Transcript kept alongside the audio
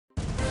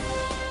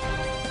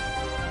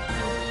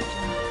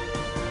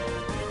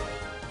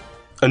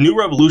A new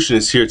revolution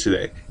is here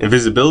today.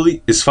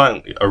 Invisibility is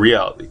finally a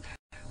reality.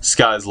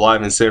 Sky is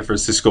live in San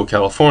Francisco,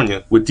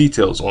 California with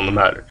details on the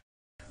matter.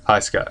 Hi,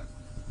 Sky.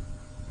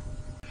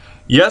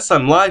 Yes,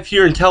 I'm live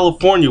here in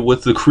California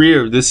with the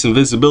creator of this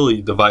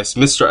invisibility device,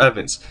 Mr.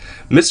 Evans.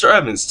 Mr.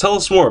 Evans, tell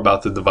us more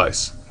about the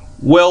device.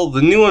 Well,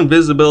 the new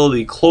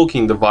invisibility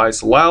cloaking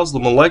device allows the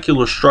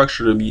molecular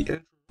structure to be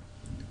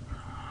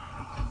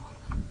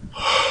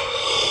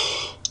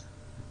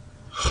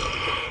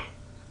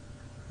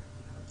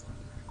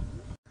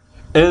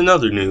In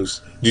other news,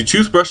 do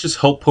toothbrushes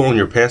help pull on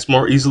your pants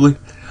more easily?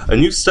 A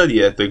new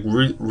study at the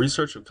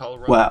Research of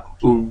Colorado... Wow,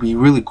 it would be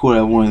really cool to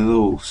have one of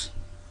those.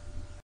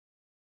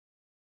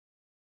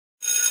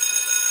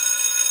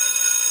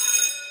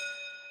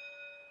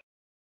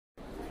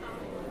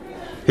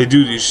 Hey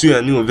dude, did you see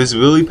that new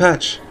invisibility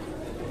patch?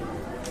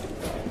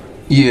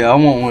 Yeah, I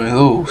want one of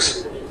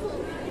those.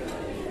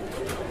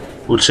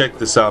 Well, check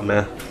this out,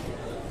 man.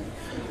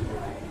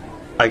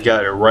 I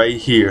got it right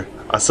here.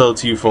 I sell it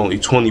to you for only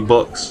 20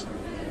 bucks.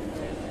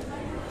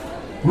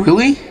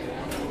 Really?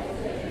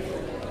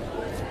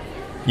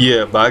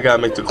 Yeah, but I gotta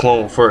make the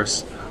clone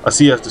first. I'll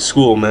see you after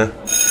school, man.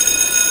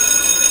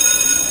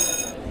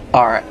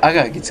 Alright, I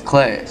gotta get to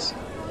class.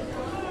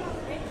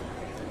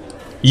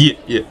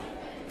 Yeah.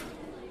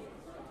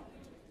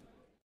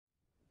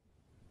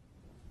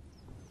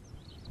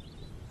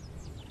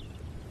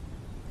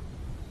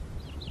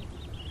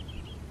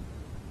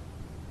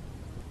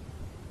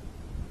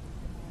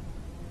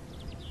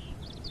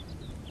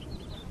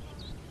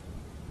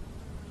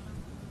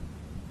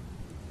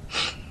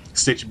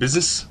 State your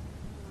business.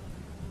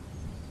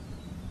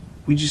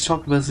 We just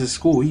talked about this at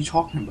school. What are you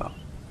talking about?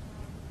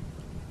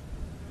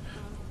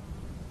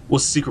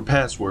 What's the secret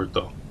password,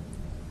 though?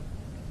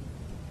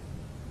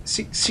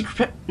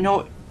 Secret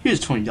No, here's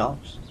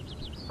 $20.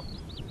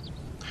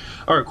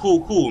 Alright,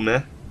 cool,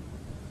 man.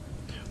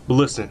 But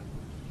listen.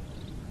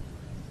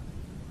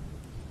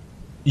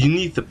 You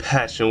need the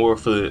patch in order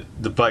for the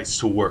device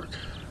to work.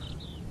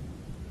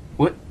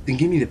 What? Then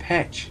give me the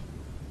patch.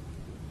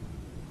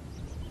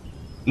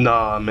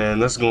 Nah, man,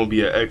 that's gonna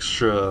be an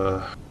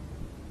extra...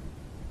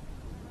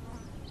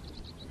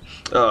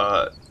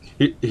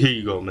 Here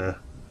you go, man.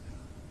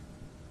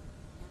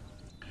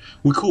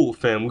 We cool,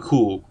 fam. We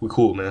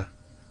cool, man.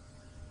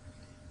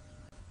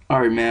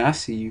 Alright, man, I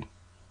see you.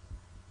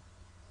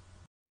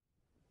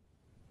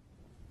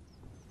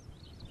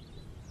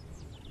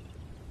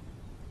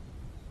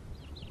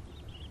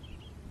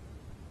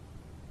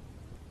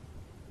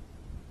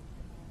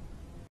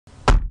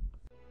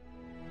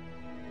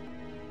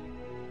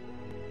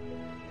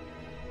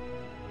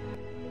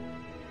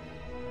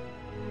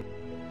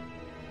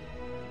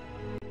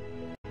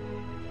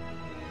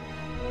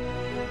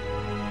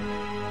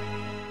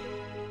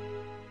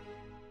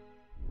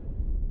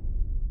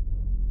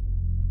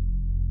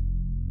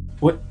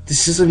 What?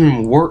 This doesn't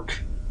even work.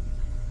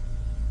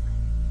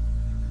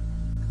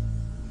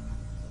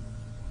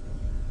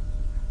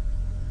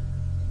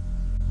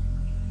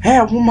 Hey,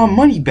 I want my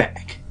money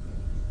back.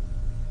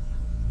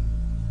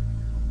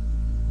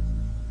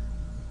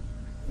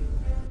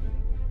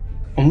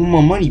 I want my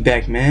money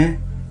back,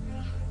 man.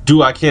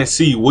 Dude, I can't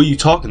see you. What are you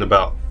talking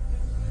about?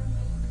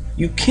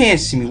 You can't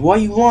see me. Why are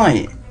you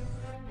lying?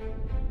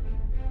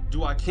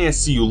 Dude, I can't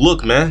see you.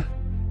 Look, man.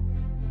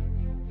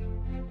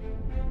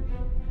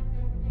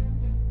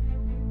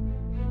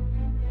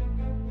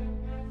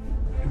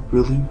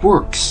 Really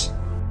works.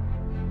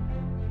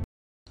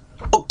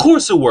 Of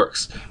course it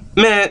works.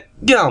 Man,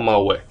 get out of my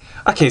way.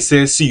 I can't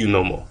stand to see you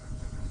no more.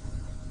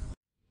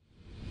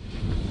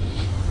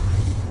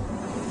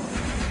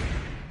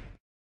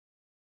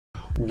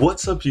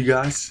 What's up, you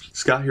guys?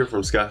 Scott here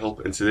from Scott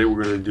Help, and today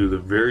we're going to do the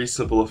very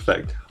simple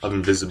effect of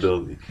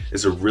invisibility.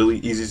 It's a really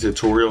easy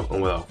tutorial,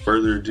 and without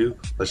further ado,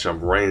 let's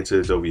jump right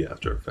into Adobe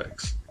After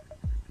Effects.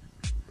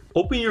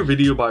 Open your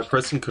video by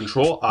pressing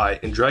Ctrl-I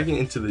and dragging it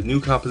into the new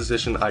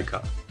composition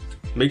icon.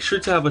 Make sure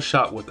to have a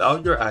shot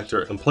without your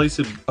actor and place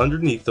it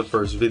underneath the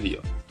first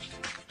video.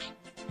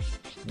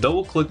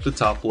 Double click the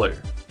top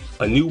layer.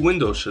 A new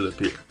window should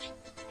appear.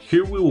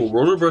 Here we will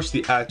rotor brush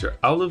the actor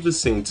out of the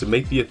scene to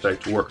make the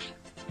effect work.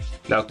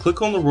 Now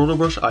click on the rotor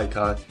brush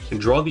icon and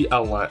draw the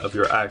outline of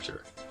your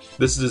actor.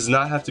 This does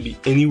not have to be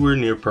anywhere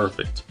near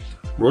perfect.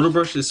 Rotor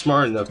brush is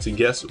smart enough to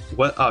guess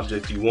what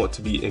object you want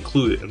to be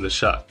included in the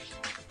shot.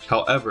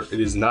 However, it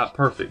is not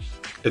perfect.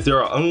 If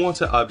there are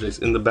unwanted objects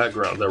in the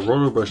background that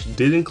rotor brush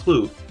did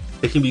include,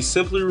 it can be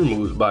simply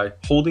removed by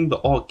holding the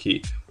Alt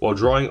key while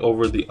drawing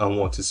over the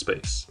unwanted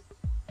space.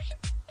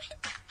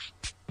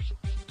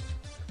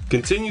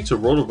 Continue to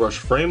rotor brush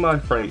frame by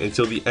frame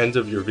until the end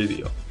of your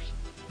video.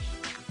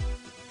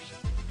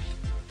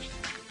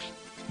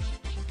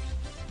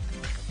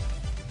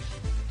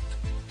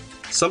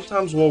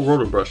 Sometimes while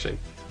rotor brushing,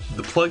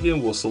 the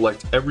plugin will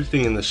select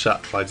everything in the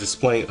shot by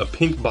displaying a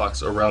pink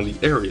box around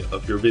the area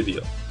of your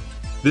video.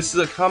 This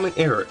is a common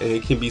error and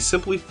it can be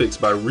simply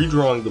fixed by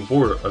redrawing the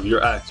border of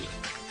your actor.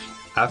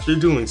 After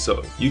doing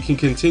so, you can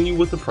continue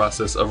with the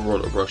process of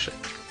rotor brushing.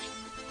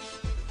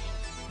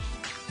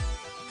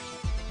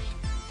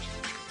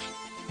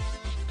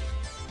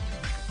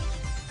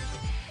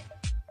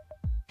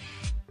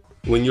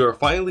 When you are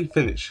finally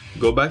finished,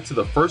 go back to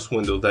the first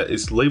window that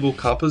is labeled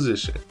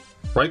Composition.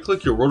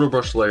 Right-click your rotor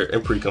brush layer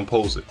and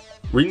pre-compose it.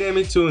 Rename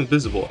it to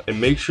Invisible and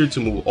make sure to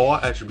move all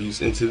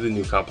attributes into the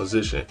new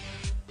composition.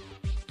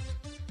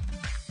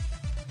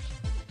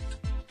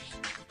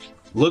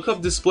 Look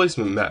up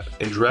Displacement Map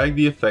and drag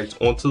the effect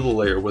onto the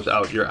layer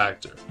without your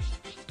actor.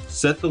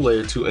 Set the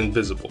layer to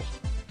Invisible,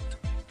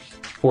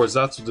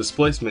 Horizontal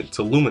Displacement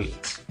to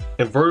Luminance,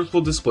 and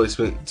Vertical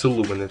Displacement to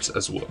Luminance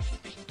as well.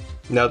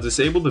 Now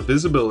disable the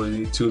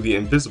visibility to the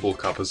invisible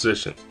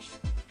composition.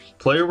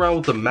 Play around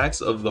with the max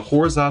of the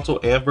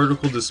horizontal and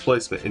vertical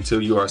displacement until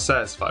you are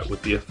satisfied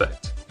with the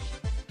effect.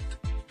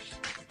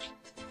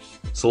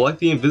 Select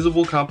the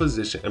invisible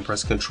composition and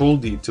press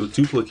Ctrl D to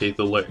duplicate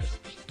the layer.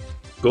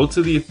 Go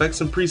to the effects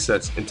and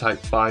presets and type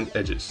Find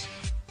Edges.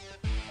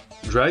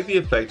 Drag the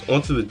effect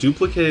onto the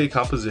duplicated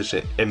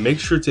composition and make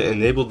sure to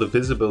enable the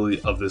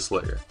visibility of this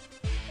layer.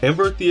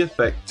 Invert the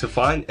effect to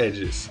Find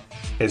Edges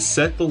and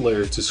set the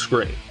layer to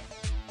Screen.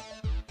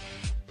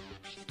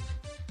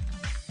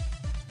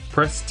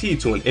 Press T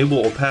to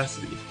enable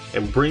opacity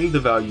and bring the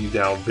value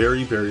down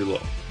very low,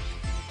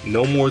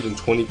 no more than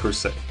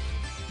 20%.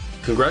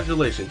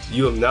 Congratulations,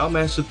 you have now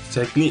mastered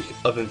the technique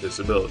of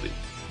invisibility.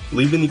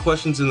 Leave any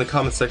questions in the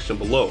comment section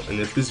below,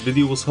 and if this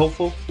video was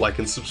helpful, like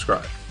and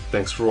subscribe.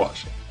 Thanks for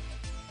watching.